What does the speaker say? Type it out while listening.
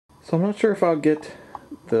So I'm not sure if I'll get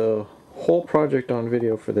the whole project on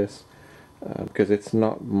video for this because it's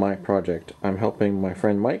not my project. I'm helping my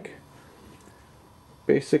friend Mike.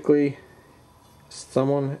 Basically,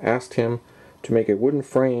 someone asked him to make a wooden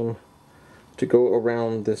frame to go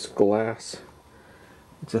around this glass.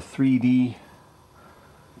 It's a 3D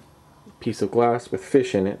piece of glass with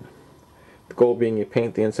fish in it. The goal being you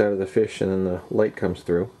paint the inside of the fish and then the light comes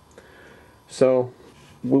through. So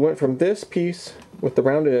we went from this piece with the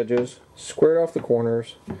rounded edges, squared off the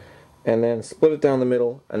corners, and then split it down the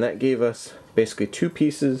middle, and that gave us basically two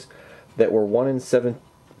pieces that were 1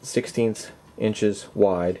 7/16 inches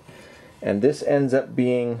wide, and this ends up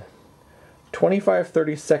being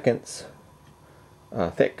 25-30 seconds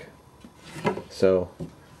thick. So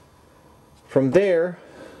from there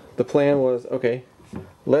the plan was, okay,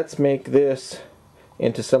 let's make this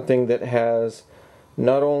into something that has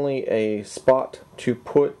not only a spot to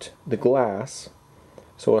put the glass,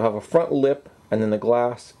 so we'll have a front lip and then the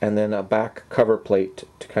glass and then a back cover plate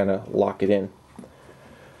to kind of lock it in.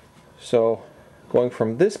 So going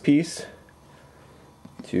from this piece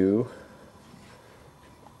to,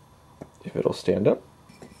 if it'll stand up,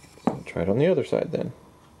 I'll try it on the other side then,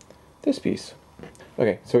 this piece.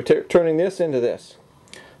 Okay, so turning this into this.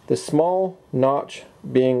 The small notch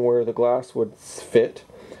being where the glass would fit,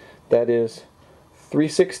 that is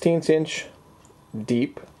 3/16 inch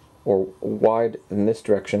deep or wide in this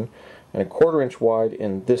direction and 1/4 inch wide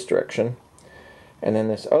in this direction, and then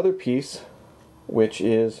this other piece which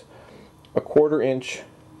is 1/4 inch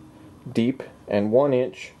deep and 1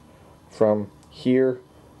 inch from here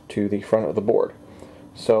to the front of the board.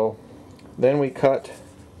 So then we cut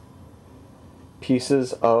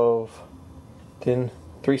pieces of thin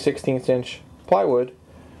 3/16 inch plywood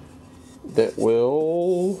that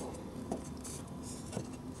will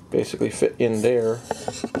basically fit in there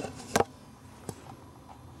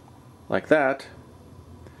like that,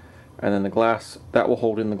 and then the glass that will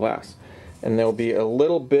hold in the glass, and there'll be a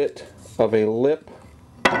little bit of a lip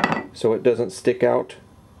so it doesn't stick out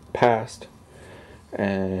past.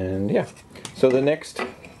 And yeah, so the next,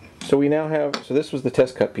 so we now have, so this was the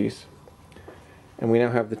test cut piece, and we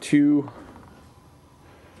now have the two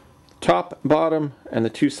top, bottom, and the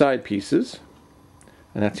two side pieces,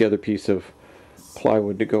 and that's the other piece of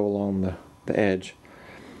plywood to go along the edge.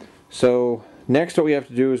 So next what we have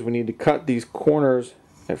to do is we need to cut these corners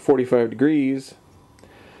at 45 degrees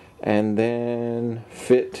and then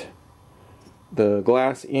fit the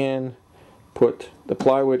glass in, put the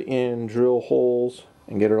plywood in, drill holes,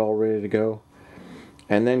 and get it all ready to go,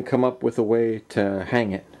 and then come up with a way to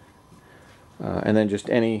hang it, and then just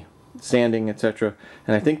any sanding, etc.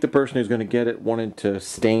 And I think the person who's going to get it wanted to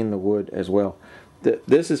stain the wood as well.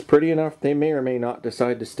 This is pretty enough. They may or may not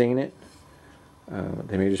decide to stain it.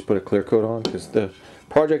 They may just put a clear coat on, because the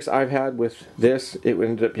projects I've had with this, it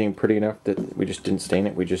ended up being pretty enough that we just didn't stain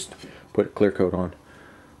it. We just put a clear coat on.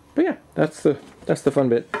 But yeah, that's the fun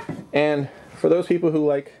bit. And for those people who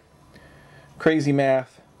like crazy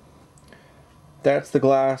math, that's the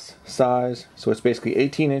glass size. So it's basically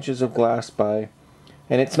 18 inches of glass by,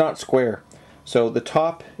 and it's not square. So the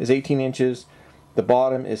top is 18 inches, the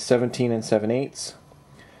bottom is 17 7/8.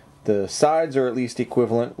 The sides are at least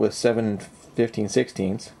equivalent with 7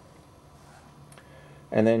 15/16.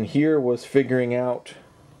 And then here was figuring out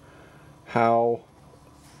how,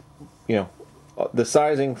 you know, the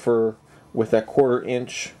sizing for with that 1/4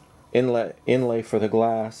 inch inlay for the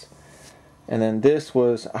glass. And then this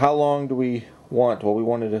was, how long do we want? Well, we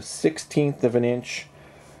wanted a 1/16 of an inch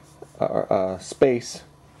space.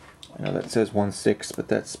 I know that says 1/6, but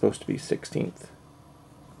that's supposed to be 1/16.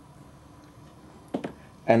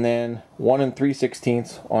 And then 1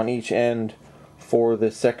 3/16 on each end for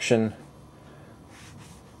the section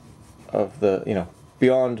of the, you know,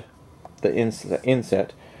 beyond the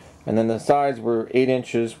inset. And then the sides were 8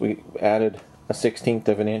 inches. We added a 1/16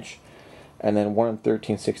 of an inch, and then 1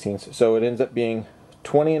 13/16. So it ends up being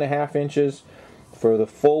 20.5 inches for the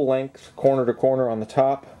full length, corner to corner on the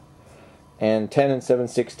top, and 10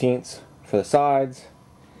 7/16 for the sides.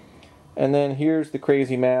 And then here's the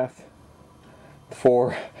crazy math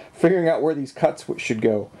for figuring out where these cuts should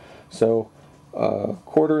go. So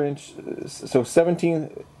 1/4 inch, so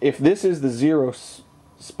 17, if this is the 0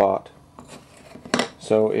 spot,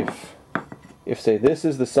 so if say this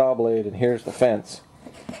is the saw blade and here's the fence,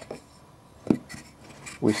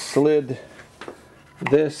 we slid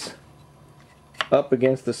this up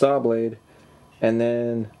against the saw blade and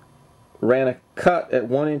then ran a cut at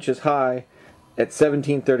 1 inch high at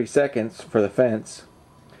 17/32 for the fence,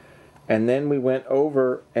 and then we went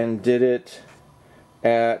over and did it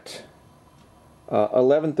at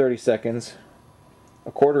 11/32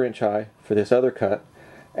 a 1/4 inch high for this other cut,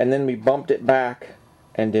 and then we bumped it back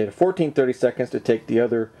and did 14/32 to take the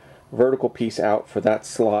other vertical piece out for that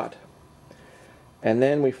slot. And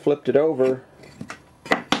then we flipped it over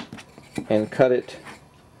and cut it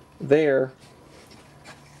there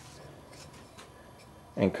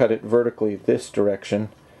and cut it vertically this direction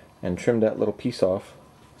and trimmed that little piece off,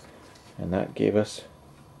 and that gave us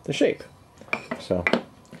the shape. So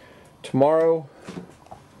tomorrow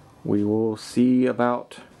we will see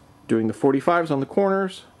about doing the 45s on the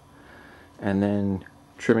corners and then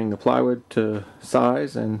trimming the plywood to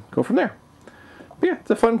size and go from there. But yeah,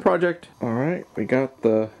 it's a fun project. Alright, we got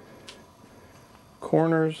the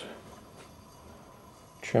corners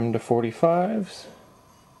trimmed to 45s,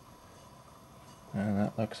 and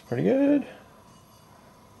that looks pretty good.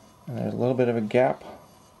 And there's a little bit of a gap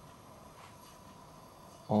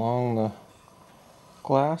along the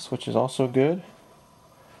glass, which is also good.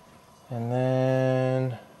 And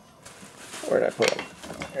then, where did I put them?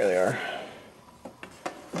 Here they are.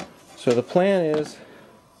 So the plan is,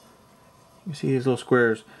 you see these little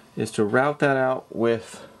squares, is to route that out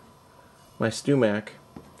with my Stumac,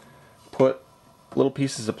 put little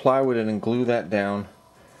pieces of plywood in and glue that down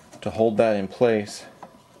to hold that in place,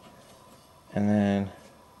 and then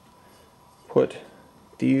put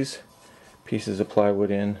these pieces of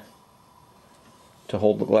plywood in to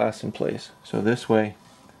hold the glass in place. So this way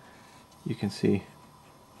you can see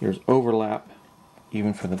there's overlap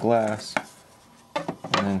even for the glass,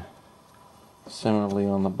 and then similarly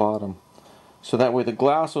on the bottom. So that way the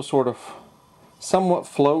glass will sort of somewhat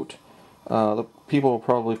float. The people will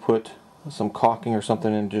probably put some caulking or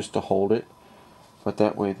something in just to hold it, but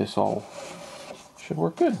that way this all should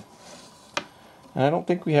work good. And I don't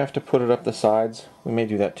think we have to put it up the sides. We may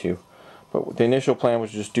do that too, but the initial plan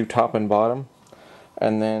was just do top and bottom,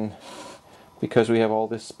 and then because we have all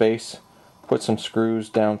this space, put some screws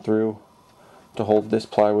down through to hold this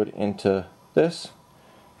plywood into this,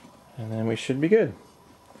 and then we should be good.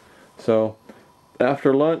 So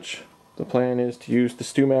after lunch, the plan is to use the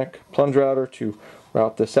Stumac plunge router to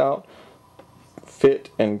route this out, fit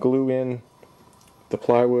and glue in the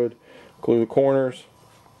plywood, glue the corners,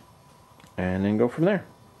 and then go from there.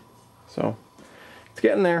 So it's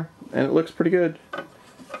getting there, and it looks pretty good.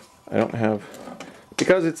 I don't have,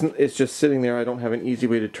 because it's just sitting there, I don't have an easy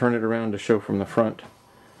way to turn it around to show from the front.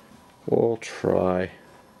 We'll try.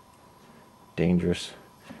 Dangerous.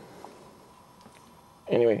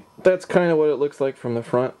 Anyway, that's kind of what it looks like from the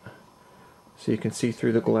front. So you can see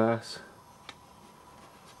through the glass.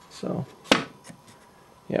 So,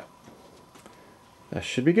 yeah. That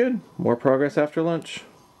should be good. More progress after lunch.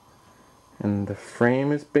 And the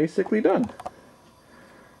frame is basically done.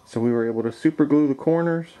 So we were able to super glue the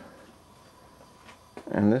corners.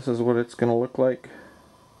 And this is what it's going to look like.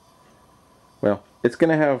 Well, it's going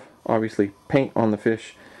to have, obviously, paint on the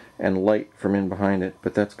fish and light from in behind it.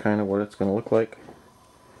 But that's kind of what it's going to look like.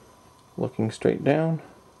 Looking straight down.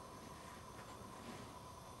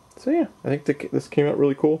 So yeah, I think this came out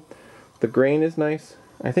really cool. The grain is nice.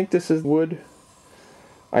 I think this is wood.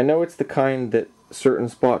 I know it's the kind that certain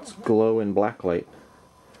spots glow in blacklight.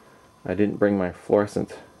 I didn't bring my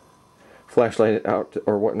fluorescent flashlight out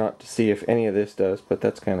or whatnot to see if any of this does, but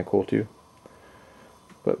that's kind of cool too.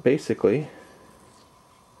 But basically,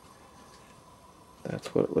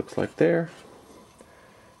 that's what it looks like there.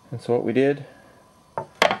 And so what we did,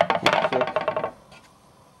 we took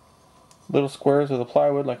little squares of the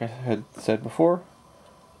plywood, like I had said before,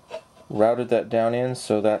 routed that down in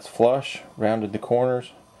so that's flush, rounded the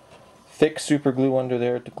corners, thick super glue under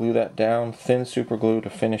there to glue that down, thin super glue to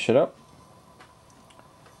finish it up,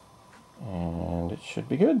 and it should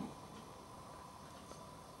be good.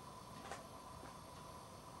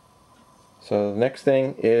 So the next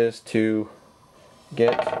thing is to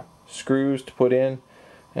get screws to put in,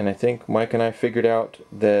 and I think Mike and I figured out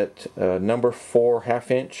that number 4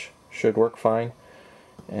 1/2 inch should work fine,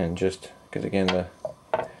 and just because again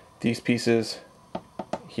these pieces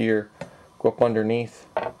here go up underneath,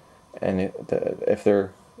 and if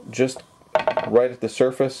they're just right at the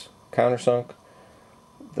surface countersunk,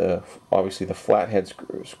 obviously the flathead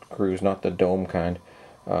screws, not the dome kind,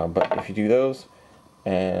 but if you do those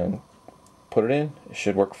and put it in, it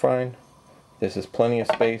should work fine. This is plenty of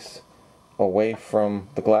space away from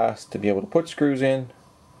the glass to be able to put screws in,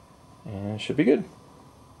 and it should be good.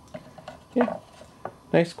 Yeah,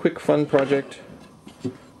 nice quick fun project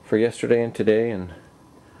for yesterday and today, and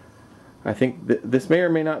I think this may or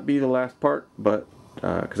may not be the last part, but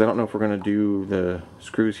because I don't know if we're going to do the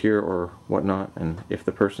screws here or whatnot, and if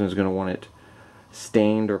the person is going to want it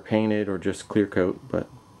stained or painted or just clear coat, but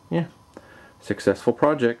yeah, successful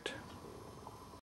project.